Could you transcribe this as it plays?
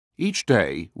Each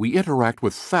day, we interact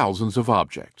with thousands of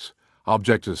objects.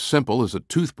 Objects as simple as a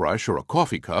toothbrush or a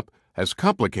coffee cup, as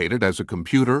complicated as a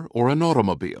computer or an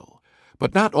automobile.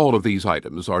 But not all of these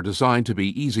items are designed to be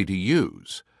easy to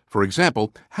use. For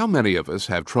example, how many of us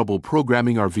have trouble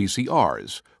programming our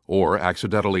VCRs or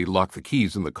accidentally lock the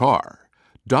keys in the car?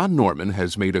 Don Norman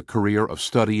has made a career of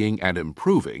studying and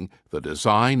improving the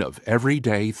design of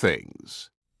everyday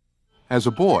things. As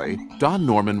a boy, Don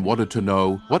Norman wanted to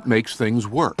know what makes things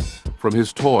work. From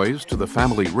his toys to the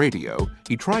family radio,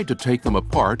 he tried to take them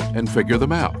apart and figure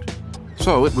them out.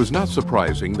 So it was not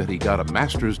surprising that he got a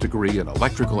master's degree in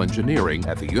electrical engineering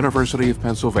at the University of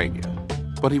Pennsylvania.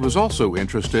 But he was also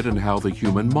interested in how the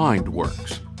human mind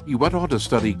works. He went on to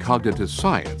study cognitive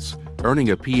science, earning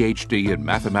a PhD in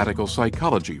mathematical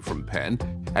psychology from Penn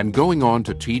and going on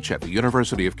to teach at the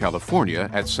University of California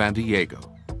at San Diego.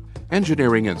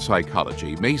 Engineering and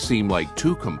psychology may seem like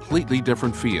two completely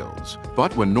different fields,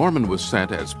 but when Norman was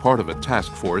sent as part of a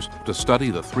task force to study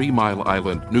the 3 Mile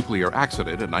Island nuclear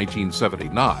accident in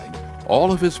 1979,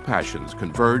 all of his passions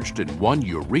converged in one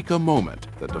eureka moment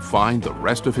that defined the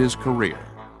rest of his career.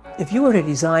 If you were to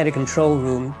design a control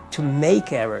room to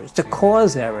make errors, to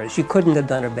cause errors, you couldn't have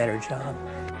done a better job.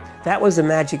 That was the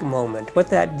magic moment. What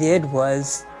that did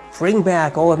was bring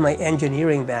back all of my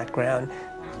engineering background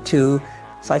to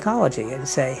psychology and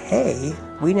say, hey,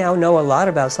 we now know a lot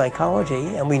about psychology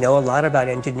and we know a lot about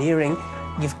engineering.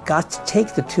 You've got to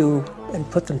take the two and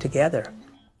put them together.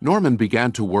 Norman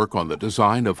began to work on the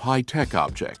design of high-tech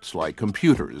objects like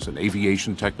computers and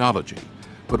aviation technology.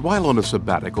 But while on a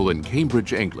sabbatical in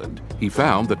Cambridge, England, he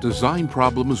found that design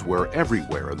problems were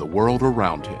everywhere in the world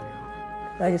around him.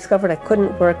 I discovered I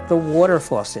couldn't work the water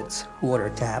faucets, water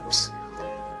taps,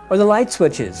 or the light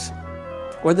switches,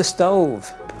 or the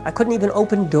stove. I couldn't even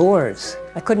open doors.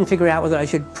 I couldn't figure out whether I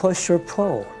should push or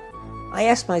pull. I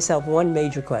asked myself one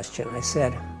major question. I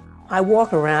said, I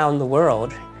walk around the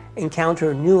world,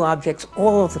 encounter new objects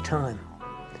all of the time.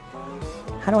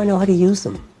 How do I know how to use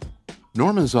them?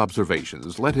 Norman's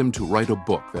observations led him to write a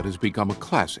book that has become a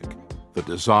classic, The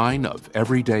Design of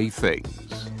Everyday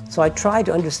Things. So I tried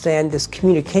to understand this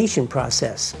communication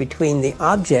process between the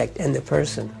object and the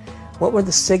person. What were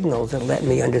the signals that let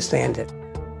me understand it?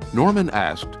 Norman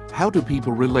asked, how do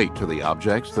people relate to the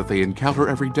objects that they encounter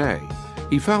every day?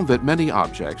 He found that many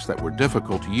objects that were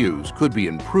difficult to use could be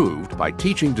improved by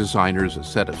teaching designers a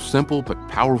set of simple but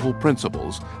powerful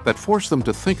principles that force them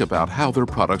to think about how their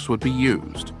products would be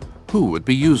used, who would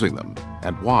be using them,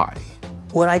 and why.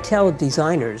 What I tell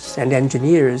designers and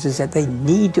engineers is that they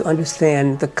need to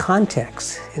understand the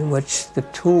context in which the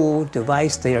tool,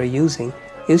 device they are using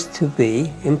is to be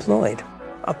employed.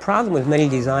 A problem with many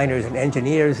designers and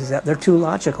engineers is that they're too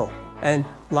logical. And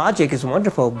logic is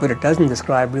wonderful, but it doesn't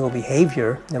describe real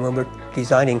behavior. And when we're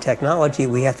designing technology,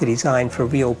 we have to design for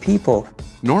real people.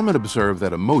 Norman observed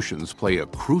that emotions play a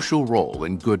crucial role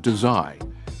in good design.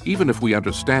 Even if we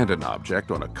understand an object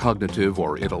on a cognitive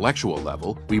or intellectual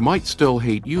level, we might still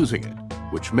hate using it,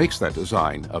 which makes that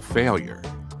design a failure.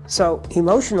 So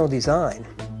emotional design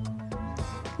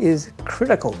is a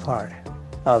critical part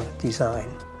of design.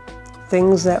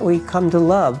 Things that we come to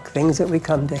love, things that we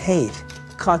come to hate.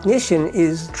 Cognition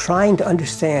is trying to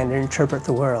understand and interpret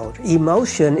the world.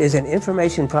 Emotion is an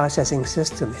information processing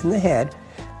system in the head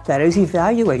that is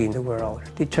evaluating the world,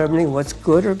 determining what's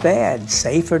good or bad,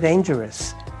 safe or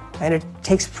dangerous. And it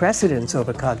takes precedence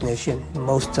over cognition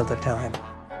most of the time.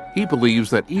 He believes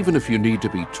that even if you need to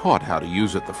be taught how to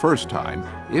use it the first time,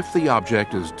 if the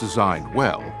object is designed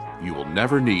well, you will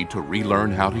never need to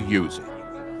relearn how to use it.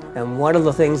 And one of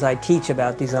the things I teach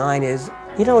about design is,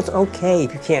 it's okay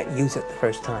if you can't use it the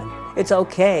first time. It's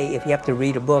okay if you have to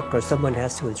read a book or someone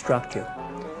has to instruct you.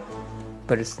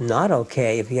 But it's not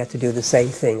okay if you have to do the same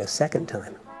thing a second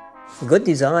time. Good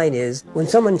design is when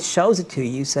someone shows it to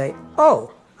you, you say,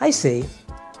 oh, I see.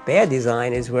 Bad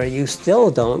design is where you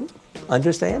still don't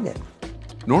understand it.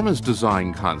 Norman's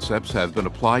design concepts have been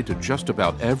applied to just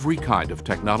about every kind of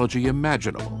technology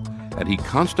imaginable, and he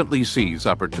constantly sees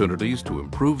opportunities to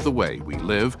improve the way we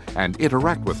live and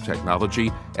interact with technology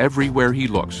everywhere he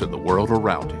looks in the world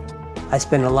around him. I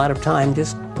spend a lot of time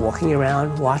just walking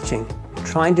around, watching,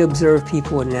 trying to observe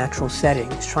people in natural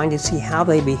settings, trying to see how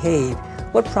they behave,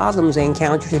 what problems they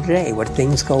encounter today, what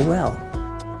things go well.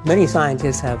 Many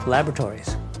scientists have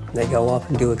laboratories. They go off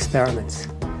and do experiments.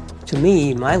 To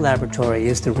me, my laboratory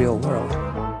is the real world.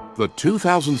 The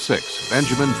 2006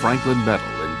 Benjamin Franklin Medal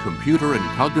in Computer and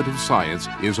Cognitive Science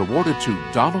is awarded to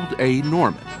Donald A.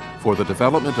 Norman for the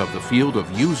development of the field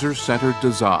of user-centered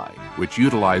design, which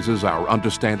utilizes our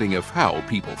understanding of how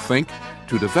people think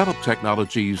to develop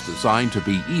technologies designed to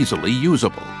be easily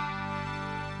usable.